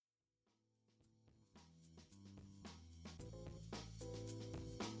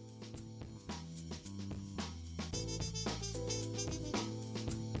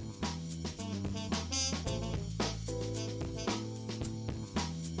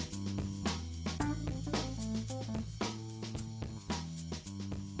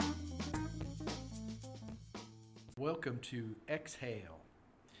Welcome to Exhale,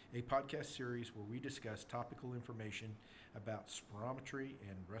 a podcast series where we discuss topical information about spirometry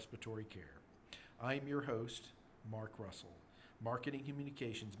and respiratory care. I am your host, Mark Russell, Marketing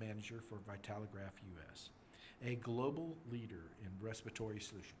Communications Manager for Vitalograph US, a global leader in respiratory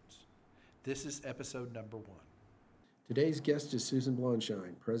solutions. This is episode number 1. Today's guest is Susan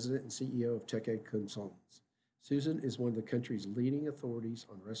Blonshine, President and CEO of TechEd Consultants. Susan is one of the country's leading authorities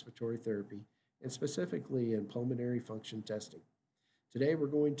on respiratory therapy and specifically in pulmonary function testing. Today we're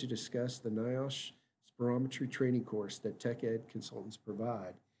going to discuss the NIOSH spirometry training course that TechEd Consultants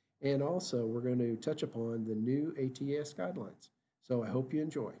provide, and also we're going to touch upon the new ATS guidelines. So I hope you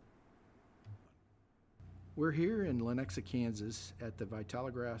enjoy. We're here in Lenexa, Kansas at the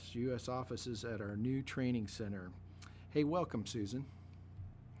Vitalograph's U.S. offices at our new training center. Hey, welcome, Susan.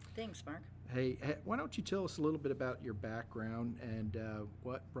 Thanks, Mark. Hey, why don't you tell us a little bit about your background and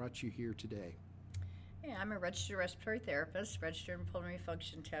what brought you here today? Yeah, I'm a registered respiratory therapist, registered in pulmonary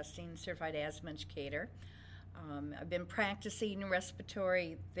function testing, certified asthma educator. I've been practicing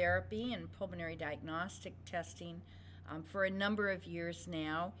respiratory therapy and pulmonary diagnostic testing for a number of years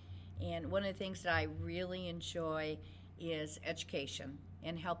now. And one of the things that I really enjoy is education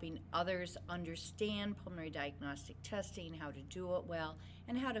and helping others understand pulmonary diagnostic testing, how to do it well,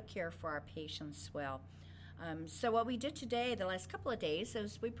 and how to care for our patients well. So what we did today, the last couple of days,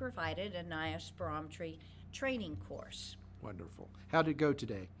 is we provided a NIOSH spirometry training course. Wonderful. How did it go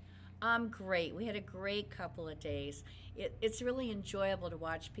today? Great. We had a great couple of days. It's really enjoyable to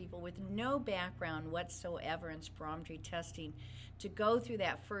watch people with no background whatsoever in spirometry testing to go through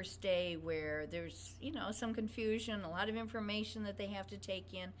that first day where there's, some confusion, a lot of information that they have to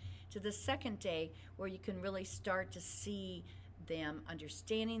take in, to the second day where you can really start to see them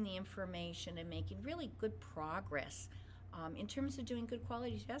understanding the information and making really good progress in terms of doing good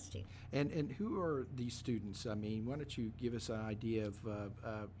quality testing. And who are these students? I mean, why don't you give us an idea of,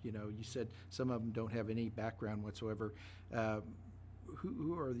 you said some of them don't have any background whatsoever.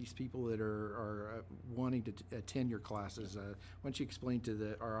 Who are these people that are wanting to attend your classes? Why don't you explain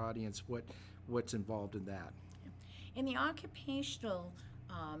to our audience what's involved in that? In the occupational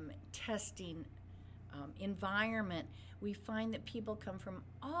testing environment, we find that people come from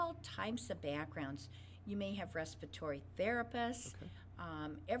all types of backgrounds. You may have respiratory therapists,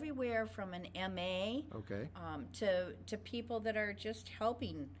 everywhere from an MA to people that are just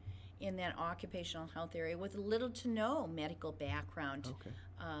helping in that occupational health area with little to no medical background,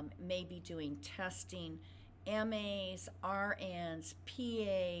 maybe doing testing, MAs, RNs,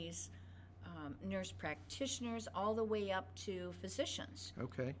 PAs, nurse practitioners, all the way up to physicians.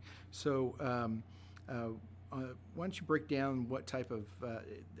 Okay. So why don't you break down what type of a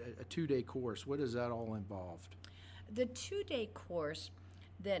 2-day course, what is that all involved? The 2-day course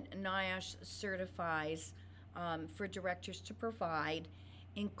that NIOSH certifies for directors to provide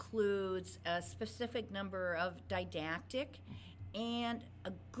includes a specific number of didactic, and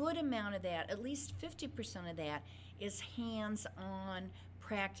a good amount of that, at least 50% of that, is hands-on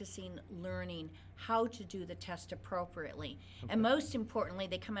practicing, learning how to do the test appropriately. And most importantly,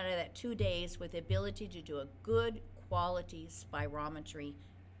 they come out of that 2 days with the ability to do a good quality spirometry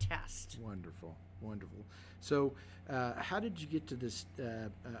test. Wonderful. So how did you get to this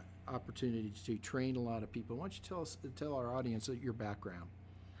opportunity to train a lot of people? Why don't you tell our audience your background?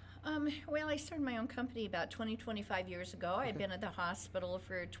 Well, I started my own company about 25 years ago. I'd been at the hospital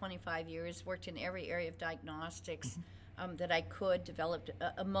for 25 years, worked in every area of diagnostics that I could, developed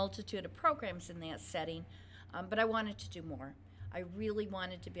a multitude of programs in that setting, but I wanted to do more. I really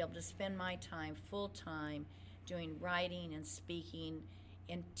wanted to be able to spend my time full-time doing writing and speaking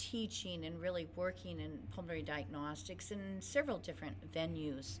and teaching and really working in pulmonary diagnostics in several different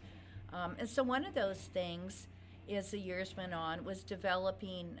venues. And so one of those things, as the years went on, was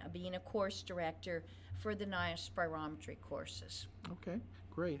being a course director for the NIOSH spirometry courses. Okay,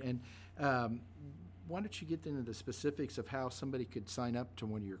 great. And why don't you get into the specifics of how somebody could sign up to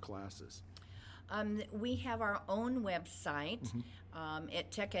one of your classes? We have our own website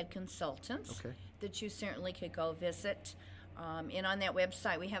at TechEd Consultants that you certainly could go visit. And on that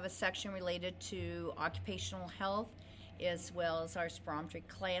website, we have a section related to occupational health as well as our spirometry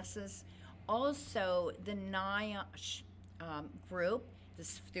classes. Also, the NIOSH group,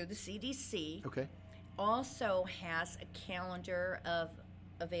 through the CDC, also has a calendar of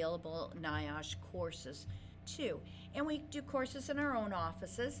available NIOSH courses too. And we do courses in our own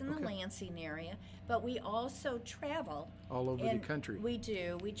offices in the Lansing area, but we also travel. All over the country. We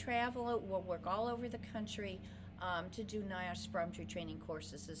do. We travel, we'll work all over the country to do NIOSH spirometry training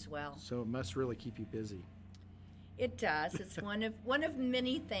courses as well. So it must really keep you busy. It does. It's one of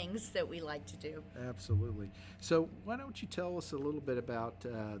many things that we like to do. Absolutely. So why don't you tell us a little bit about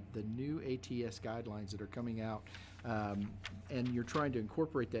the new ATS guidelines that are coming out, and you're trying to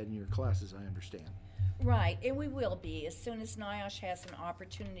incorporate that in your classes, I understand. Right, and we will be as soon as NIOSH has an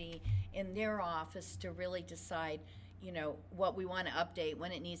opportunity in their office to really decide, what we want to update,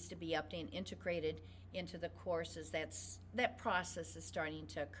 when it needs to be updated, integrated into the courses. That process is starting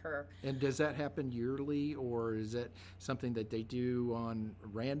to occur. And does that happen yearly, or is that something that they do on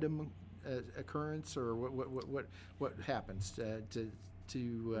random occurrence, or what happens to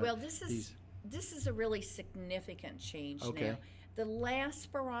Well, these? this is a really significant change Okay. now. The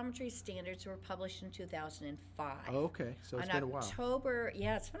last spirometry standards were published in 2005. Oh, okay, so it's been a while.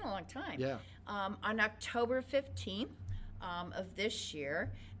 It's been a long time. Yeah. On October 15th of this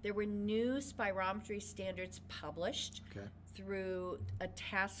year, there were new spirometry standards published Okay. through a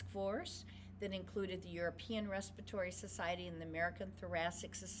task force that included the European Respiratory Society and the American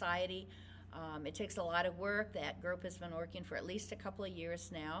Thoracic Society. It takes a lot of work. That group has been working for at least a couple of years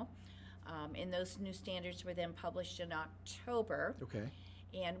now. And those new standards were then published in October. Okay.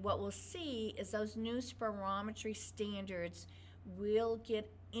 And what we'll see is those new spirometry standards will get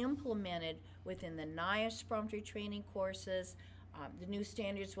implemented within the NIOSH spirometry training courses. The new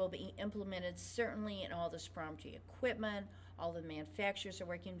standards will be implemented certainly in all the spirometry equipment. All the manufacturers are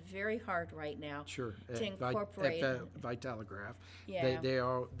working very hard right now Sure. to incorporate. At Vitalegraph, Yeah.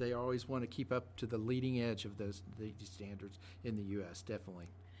 they always want to keep up to the leading edge of these standards in the U.S. Definitely.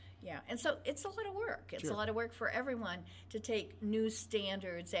 Yeah, and so it's a lot of work. It's Sure. a lot of work for everyone to take new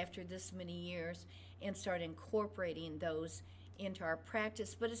standards after this many years and start incorporating those into our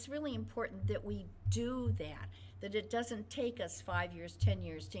practice. But it's really important that we do that it doesn't take us 5 years, 10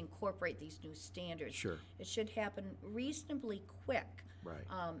 years to incorporate these new standards. Sure. It should happen reasonably quick. Right.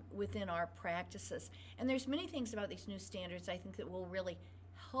 Within our practices. And there's many things about these new standards I think that will really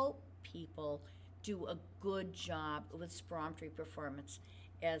help people do a good job with spirometry performance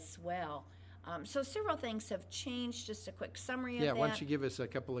as well. So several things have changed. Just a quick summary of that. Why don't you give us a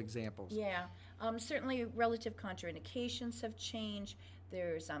couple examples? Yeah, certainly relative contraindications have changed.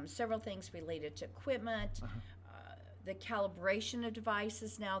 There's several things related to equipment. The calibration of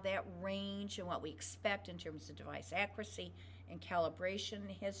devices now, that range and what we expect in terms of device accuracy and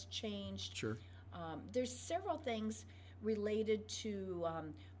calibration has changed. Sure. There's several things related to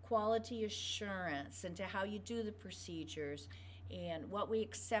quality assurance and to how you do the procedures and what we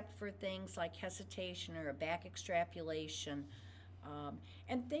accept for things like hesitation or a back extrapolation,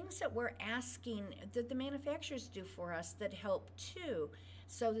 and things that we're asking that the manufacturers do for us that help too,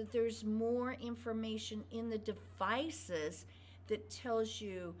 so that there's more information in the devices that tells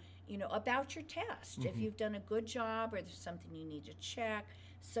you, about your test. If you've done a good job or there's something you need to check,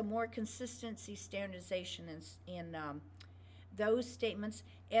 some more consistency, standardization in those statements,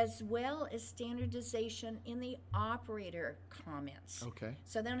 as well as standardization in the operator comments. Okay.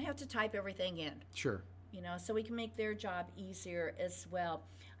 So they don't have to type everything in, Sure. so we can make their job easier as well.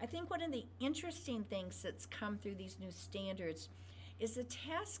 I think one of the interesting things that's come through these new standards is the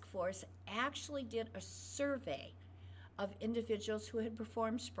task force actually did a survey of individuals who had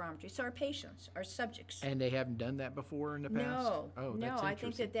performed spirometry, so our patients, our subjects. And they haven't done that before in the past? No, Oh, no. that's I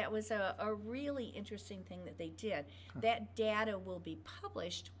think interesting. that was a really interesting thing that they did. That data will be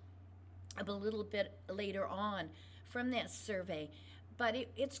published a little bit later on from that survey. But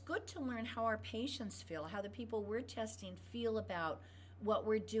it's good to learn how our patients feel, how the people we're testing feel about what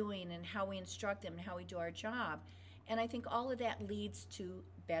we're doing and how we instruct them and how we do our job. And I think all of that leads to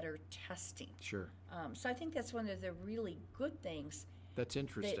better testing. Sure. So I think that's one of the really good things That's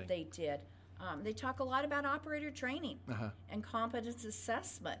interesting. they did. They talk a lot about operator training Uh-huh. and competence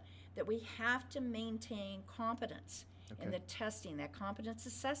assessment, that we have to maintain competence in Okay. the testing. That competence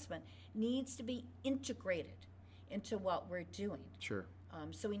assessment needs to be integrated into what we're doing. Sure.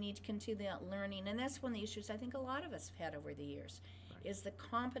 So we need to continue that learning, and that's one of the issues I think a lot of us have had over the years, is the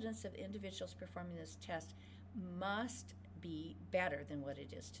competence of individuals performing this test must be better than what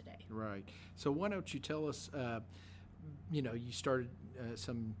it is today. Right. So why don't you tell us, you started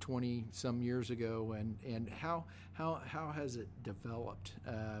some 20 some years ago, and how has it developed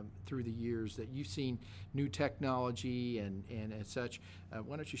through the years that you've seen new technology and as such?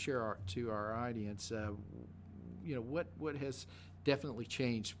 Why don't you share to our audience, what has definitely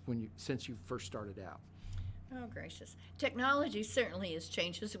changed since you first started out? Oh, gracious. Technology certainly has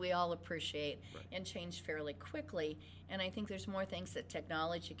changed, as we all appreciate, and changed fairly quickly. And I think there's more things that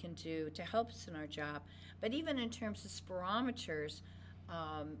technology can do to help us in our job. But even in terms of spirometers,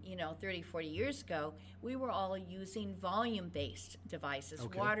 30, 40 years ago, we were all using volume-based devices,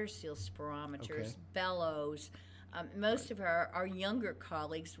 Okay. water seal spirometers, Okay. bellows, Most of our younger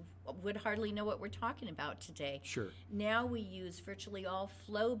colleagues would hardly know what we're talking about today. Sure. Now we use virtually all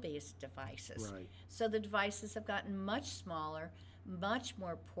flow-based devices. Right. So the devices have gotten much smaller, much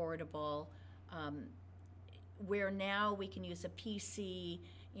more portable, where now we can use a PC,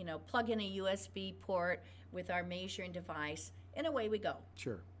 plug in a USB port with our measuring device, and away we go.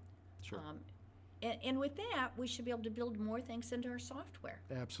 Sure. And with that, we should be able to build more things into our software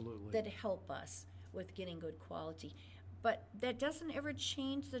Absolutely. that help us with getting good quality. But that doesn't ever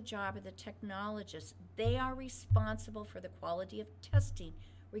change the job of the technologists. They are responsible for the quality of testing,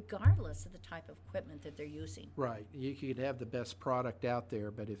 regardless of the type of equipment that they're using. Right. You could have the best product out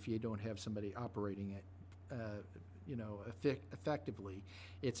there, but if you don't have somebody operating it, effectively,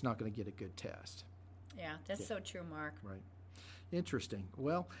 it's not going to get a good test. Yeah, that's so true, Mark. Right. Interesting.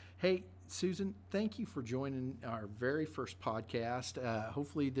 Well, hey, Susan, thank you for joining our very first podcast.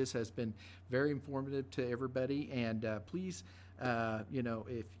 Hopefully this has been very informative to everybody. And please,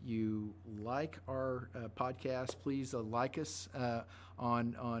 if you like our podcast, please like us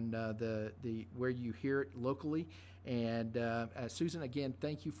on the where you hear it locally. And Susan, again,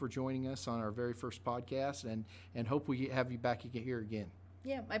 thank you for joining us on our very first podcast, and hope we have you back here again.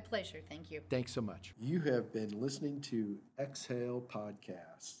 Yeah, my pleasure. Thank you. Thanks so much. You have been listening to Exhale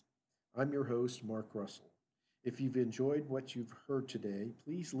Podcasts. I'm your host, Mark Russell. If you've enjoyed what you've heard today,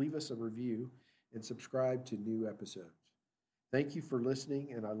 please leave us a review and subscribe to new episodes. Thank you for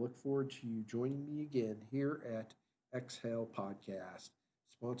listening, and I look forward to you joining me again here at Exhale Podcast,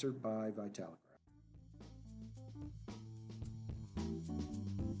 sponsored by Vitalograph.